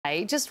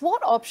today. Just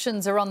what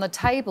options are on the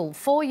table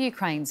for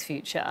Ukraine's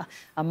future?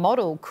 A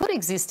model could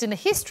exist in the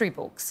history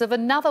books of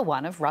another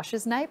one of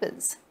Russia's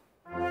neighbours.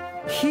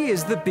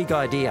 Here's the big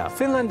idea.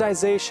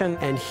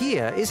 Finlandization. And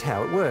here is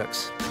how it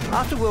works.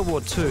 After World War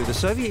II, the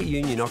Soviet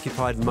Union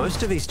occupied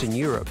most of Eastern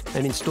Europe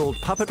and installed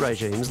puppet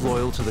regimes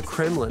loyal to the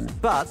Kremlin.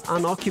 But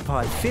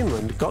unoccupied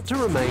Finland got to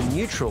remain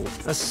neutral,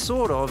 a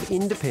sort of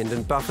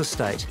independent buffer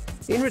state.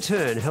 In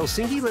return,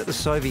 Helsinki let the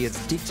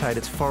Soviets dictate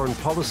its foreign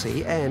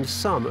policy and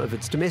some of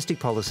its domestic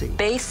policy.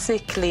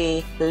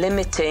 Basically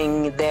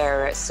limiting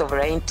their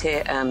sovereignty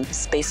and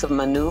space of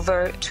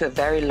maneuver to a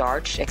very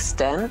large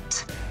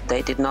extent.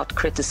 They did not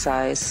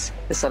criticize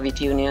the Soviet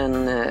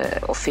Union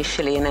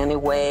officially in any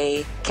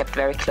way, kept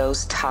very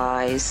close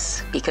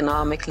ties,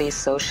 economically,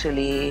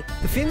 socially.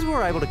 The Finns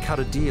were able to cut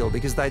a deal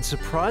because they'd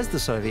surprised the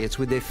Soviets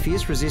with their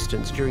fierce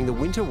resistance during the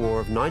Winter War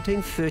of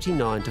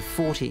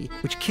 1939-40,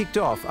 which kicked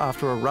off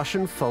after a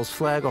Russian false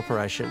flag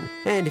operation.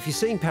 And if you're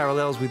seeing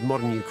parallels with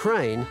modern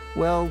Ukraine,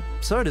 well,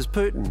 so does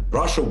Putin.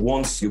 Russia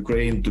wants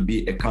Ukraine to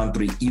be a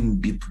country in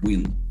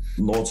between,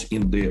 not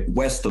in the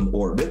Western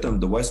orbit, and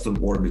the Western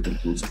orbit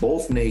includes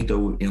both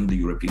NATO and the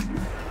European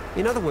Union.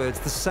 In other words,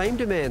 the same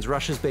demands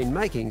Russia's been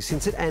making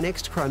since it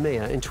annexed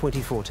Crimea in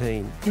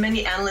 2014.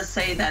 Many analysts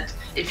say that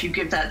if you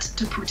give that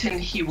to Putin,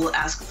 he will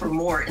ask for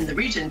more in the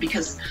region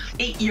because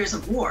 8 years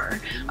of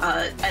war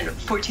and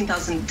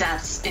 14,000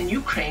 deaths in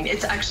Ukraine,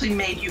 it's actually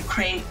made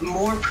Ukraine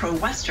more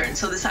pro-Western.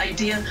 So this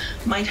idea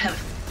might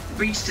have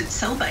reached its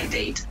sell-by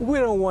date. We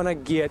don't want to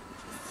get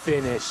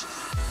finished.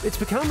 It's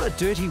become a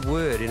dirty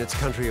word in its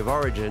country of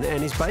origin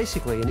and is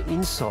basically an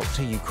insult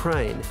to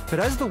Ukraine. But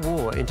as the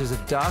war enters a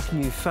dark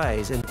new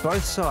phase and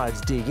both sides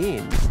dig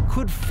in,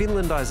 could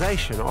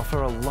Finlandization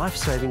offer a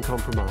life-saving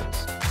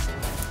compromise?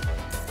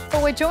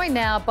 Well, we're joined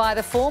now by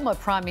the former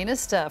Prime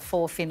Minister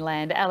for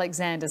Finland,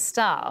 Alexander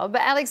Stubb.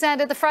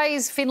 Alexander, the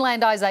phrase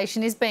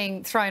Finlandization is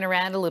being thrown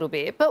around a little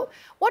bit, but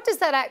what does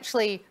that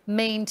actually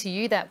mean to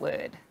you, that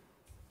word?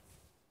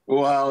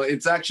 Well,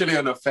 it's actually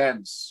an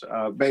offense.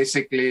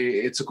 Basically,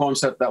 it's a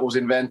concept that was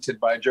invented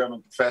by a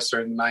German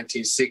professor in the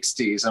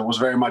 1960s and was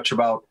very much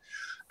about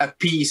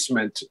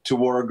appeasement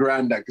toward a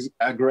grand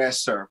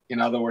aggressor,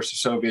 in other words, the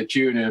Soviet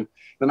Union.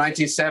 The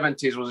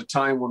 1970s was a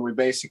time when we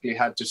basically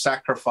had to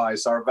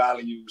sacrifice our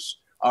values,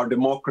 our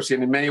democracy,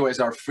 and in many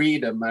ways our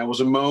freedom. And it was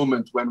a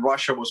moment when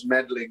Russia was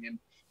meddling in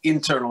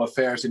internal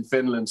affairs in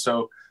Finland.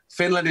 So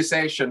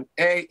Finlandization,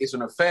 A, is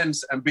an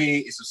offense, and B,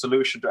 is a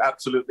solution to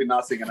absolutely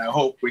nothing. And I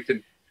hope we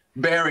can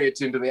bury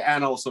it into the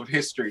annals of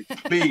history,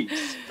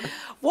 please.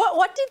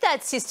 What did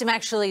that system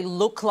actually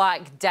look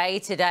like day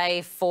to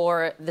day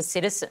for the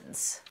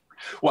citizens?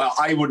 Well,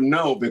 I wouldn't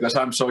know because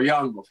I'm so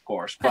young, of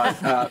course.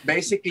 But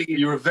basically,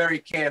 you were very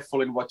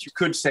careful in what you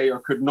could say or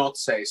could not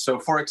say. So,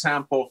 for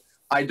example,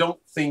 I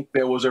don't think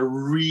there was a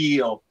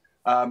real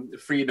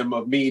freedom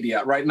of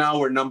media. Right now,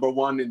 we're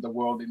 #1 in the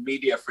world in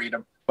media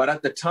freedom. But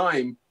at the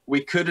time,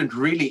 we couldn't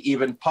really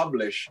even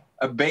publish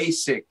a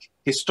basic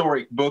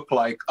historic book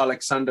like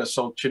Alexander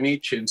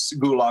Solzhenitsyn's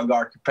Gulag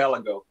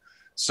Archipelago.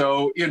 So,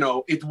 you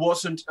know, it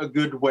wasn't a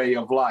good way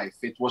of life.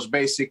 It was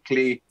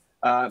basically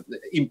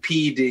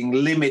impeding,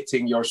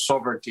 limiting your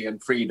sovereignty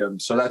and freedom.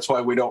 So that's why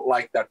we don't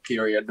like that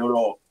period at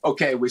all.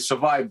 Okay, we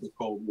survived the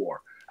Cold War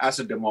as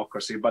a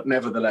democracy, but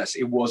nevertheless,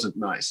 it wasn't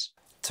nice.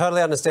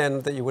 Totally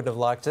understand that you wouldn't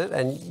have liked it.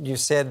 And you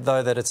said,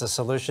 though, that it's a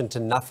solution to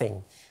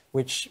nothing,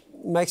 which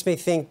makes me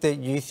think that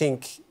you think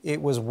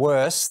it was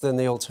worse than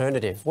the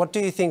alternative. What do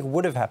you think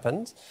would have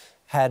happened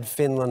had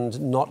Finland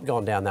not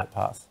gone down that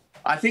path?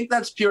 I think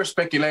that's pure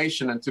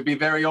speculation. And to be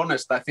very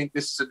honest, I think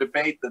this is a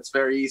debate that's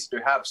very easy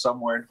to have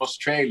somewhere in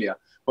Australia.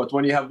 But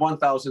when you have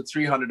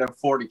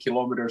 1,340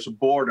 kilometers of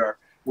border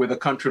with a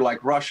country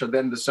like Russia,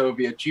 then the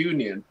Soviet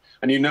Union,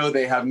 and you know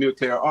they have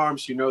nuclear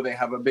arms, you know they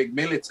have a big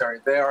military,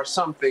 there are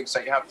some things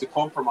that you have to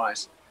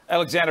compromise.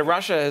 Alexander,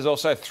 Russia has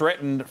also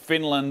threatened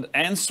Finland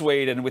and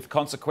Sweden with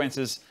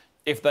consequences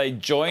if they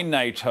join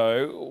NATO.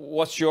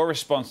 What's your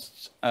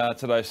response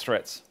to those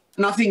threats?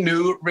 Nothing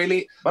new,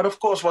 really. But of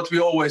course, what we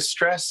always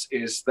stress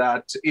is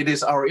that it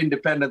is our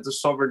independent and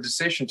sovereign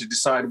decision to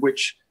decide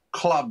which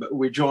club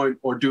we join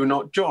or do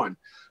not join.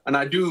 And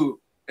I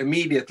do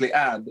immediately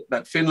add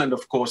that Finland,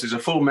 of course, is a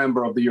full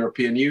member of the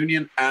European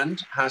Union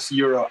and has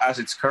euro as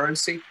its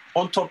currency.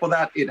 On top of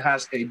that, it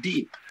has a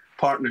deep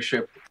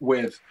partnership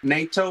with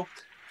NATO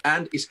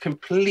and is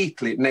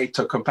completely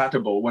NATO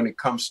compatible when it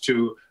comes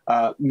to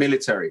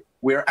military.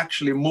 We are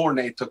actually more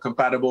NATO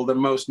compatible than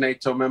most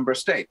NATO member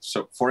states. So,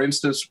 for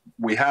instance,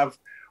 we have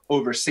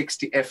over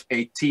 60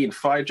 F-18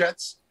 fighter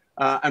jets,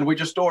 and we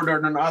just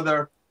ordered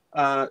another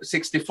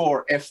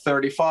 64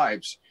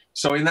 F-35s.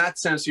 So in that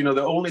sense, you know,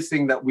 the only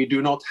thing that we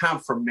do not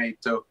have from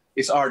NATO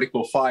is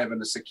Article 5 and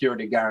the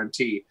security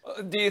guarantee.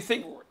 Do you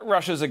think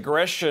Russia's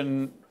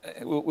aggression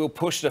will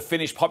push the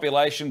Finnish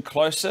population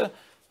closer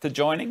to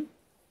joining?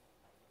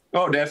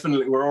 Oh,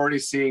 definitely. We're already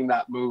seeing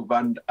that move.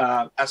 And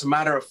as a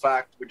matter of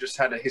fact, we just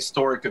had a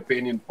historic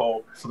opinion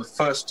poll for the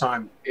first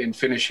time in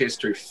Finnish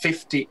history,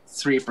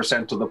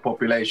 53% of the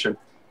population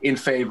in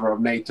favor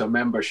of NATO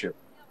membership.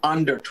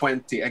 under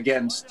 20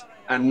 against,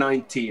 and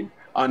 19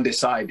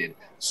 undecided.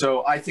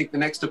 So I think the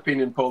next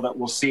opinion poll that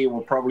we'll see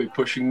will probably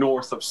pushing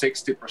north of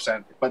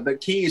 60%. But the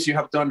key is you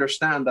have to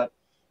understand that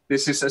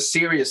this is a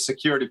serious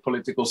security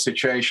political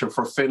situation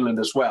for Finland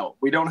as well.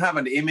 We don't have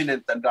an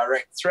imminent and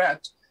direct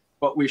threat,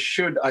 but we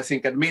should, I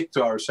think, admit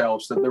to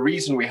ourselves that the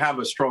reason we have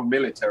a strong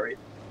military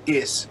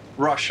is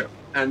Russia.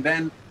 And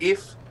then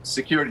if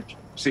security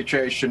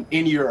situation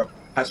in Europe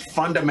has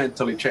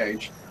fundamentally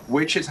changed,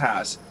 which it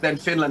has, then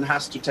Finland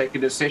has to take a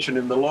decision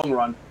in the long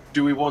run.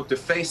 Do we want to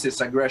face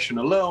this aggression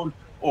alone,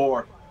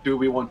 or do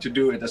we want to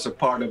do it as a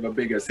part of a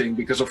bigger thing?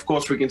 Because, of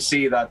course, we can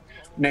see that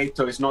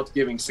NATO is not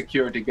giving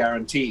security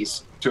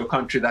guarantees to a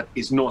country that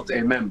is not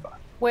a member.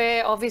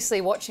 We're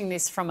obviously watching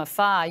this from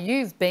afar.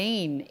 You've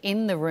been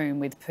in the room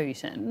with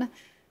Putin.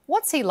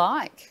 What's he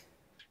like?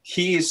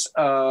 He's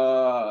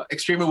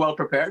extremely well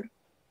prepared,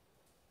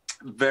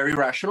 very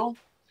rational,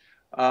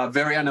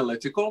 very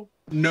analytical,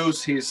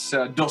 knows his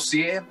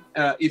dossier,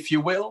 if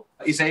you will,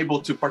 is able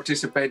to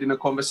participate in a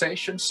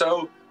conversation.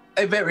 So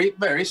a very,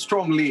 very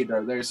strong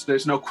leader.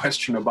 There's no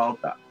question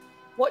about that.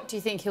 What do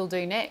you think he'll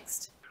do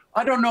next?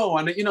 I don't know.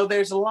 And,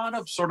 there's a lot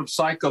of sort of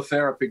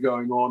psychotherapy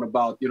going on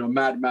about,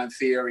 madman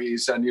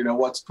theories and,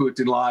 what's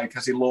Putin like?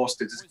 Has he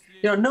lost it?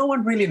 No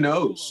one really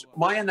knows.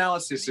 My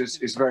analysis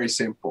is very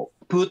simple.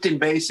 Putin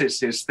bases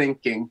his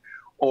thinking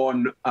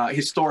on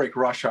historic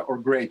Russia or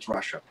great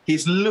Russia.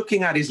 He's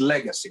looking at his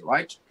legacy,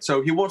 right?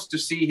 So he wants to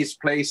see his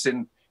place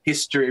in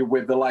history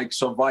with the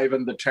likes of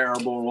Ivan the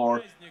Terrible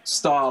or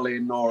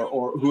Stalin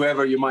or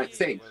whoever you might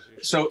think.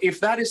 So if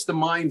that is the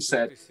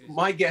mindset,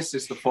 my guess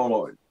is the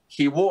following.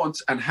 He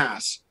wants and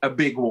has a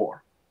big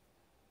war.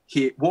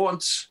 He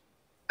wants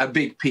a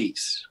big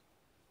peace.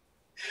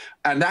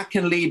 And that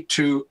can lead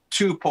to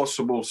two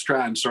possible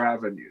strands or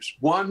avenues.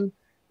 One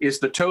is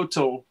the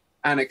total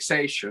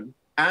annexation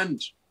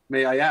and,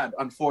 may I add,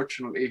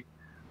 unfortunately,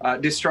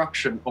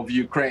 destruction of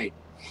Ukraine.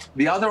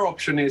 The other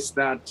option is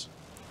that,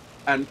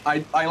 and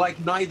I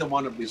like neither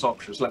one of these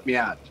options, let me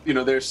add.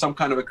 There's some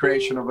kind of a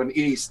creation of an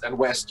East and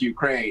West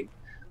Ukraine.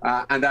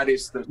 And that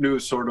is the new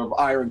sort of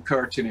iron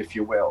curtain, if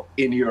you will,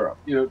 in Europe.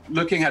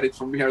 Looking at it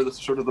from here, the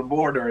sort of the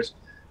borders,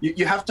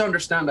 you have to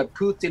understand that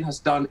Putin has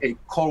done a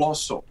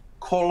colossal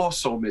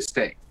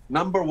mistake.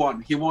 Number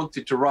one, he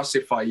wanted to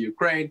Russify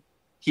Ukraine.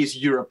 He's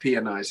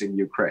Europeanizing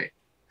Ukraine.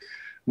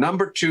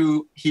 Number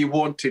two, he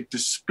wanted to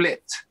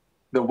split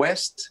the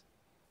West.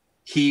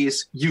 He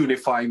is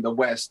unifying the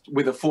West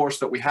with a force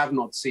that we have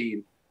not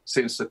seen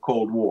since the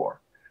Cold War.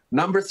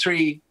 Number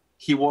three,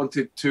 he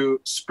wanted to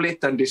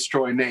split and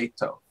destroy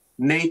NATO.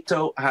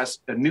 NATO has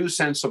a new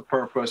sense of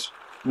purpose.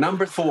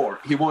 Number four,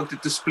 he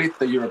wanted to split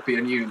the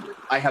European Union.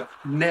 I have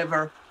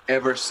never,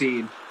 ever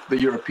seen the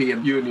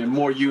European Union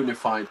more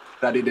unified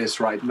than it is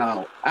right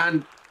now.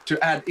 And to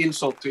add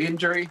insult to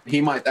injury, he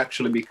might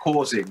actually be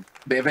causing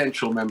the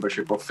eventual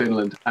membership of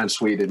Finland and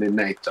Sweden in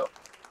NATO.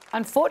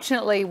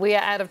 Unfortunately, we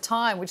are out of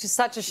time, which is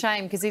such a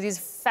shame because it is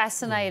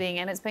fascinating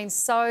and it's been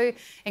so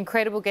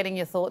incredible getting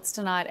your thoughts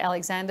tonight,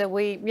 Alexander.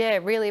 We,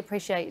 really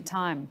appreciate your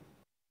time.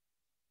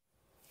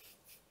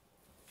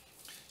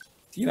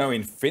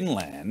 In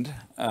Finland,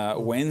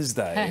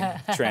 Wednesday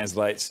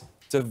translates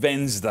to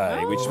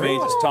Vednesday, which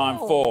means it's time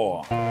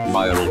for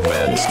Mild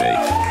Wednesday.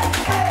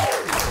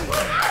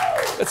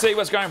 Let's see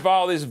what's going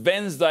viral this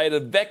Vednesday,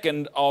 the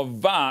vekend of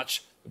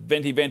Varch,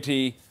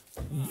 Venti.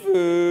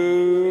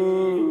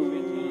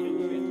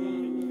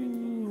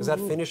 Is that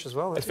Finnish as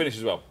well? It's Finnish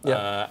as well.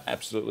 Yeah.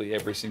 Absolutely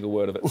every single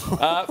word of it.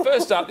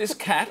 First up, this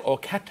cat, or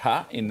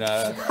katta,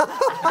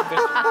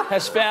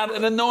 has found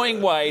an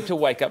annoying way to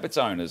wake up its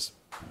owners.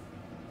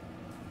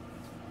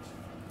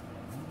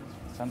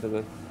 It's under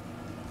the...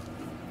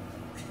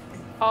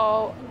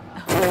 Oh.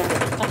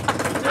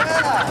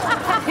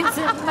 That is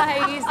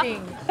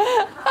amazing.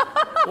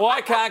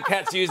 Why can't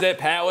cats use their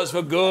powers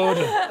for good?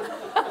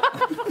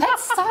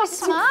 That's so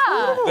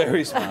smart.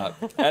 Very smart.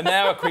 And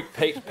now a quick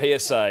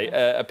PPSA,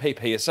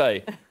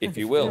 if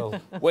you will.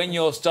 When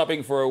you're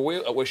shopping for a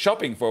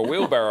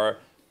wheelbarrow,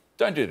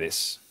 don't do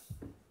this.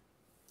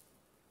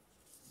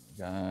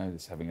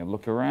 Just having a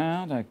look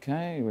around.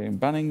 Okay, we're in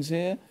Bunnings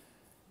here.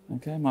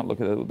 Okay, might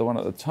look at the one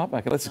at the top.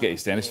 Okay, let's get you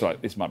stand.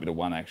 This might be the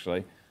one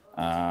actually.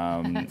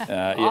 Yeah, you do.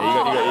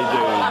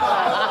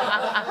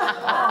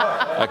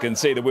 I can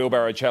see the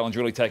wheelbarrow challenge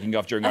really taking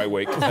off during O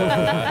Week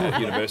at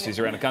universities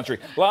around the country.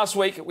 Last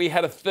week, we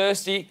had a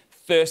thirsty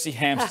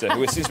hamster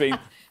who has since been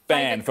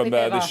banned from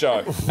the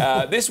show.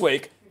 This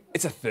week,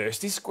 it's a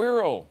thirsty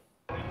squirrel.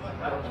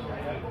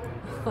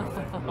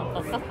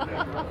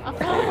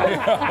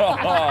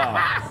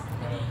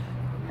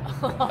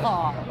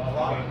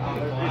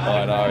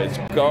 I know, it's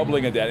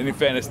gobbling it down. And in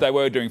fairness, they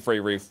were doing free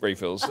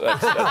refills.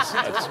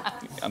 That's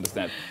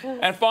understand.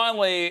 And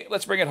finally,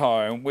 let's bring it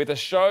home with a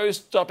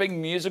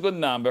show-stopping musical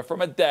number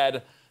from a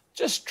dad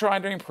just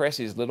trying to impress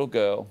his little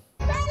girl.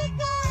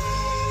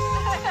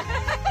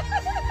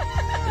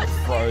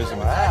 Frozen.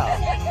 Wow.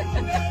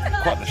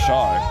 Quite the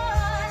show.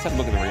 Let's have a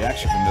look at the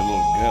reaction from the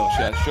little girl.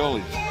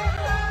 Surely.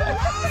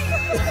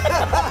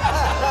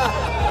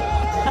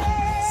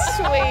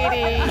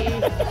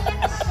 sweetie.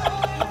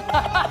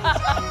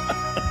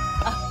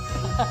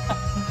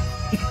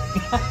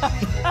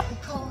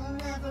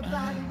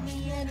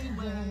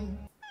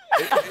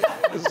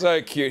 It's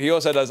so cute. He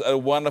also does a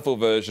wonderful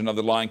version of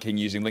The Lion King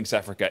using Lynx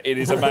Africa. It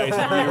is amazing.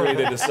 You really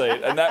need to see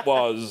it. And that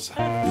was...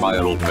 My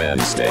Old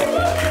Man's Day.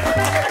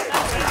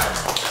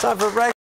 Time for a break.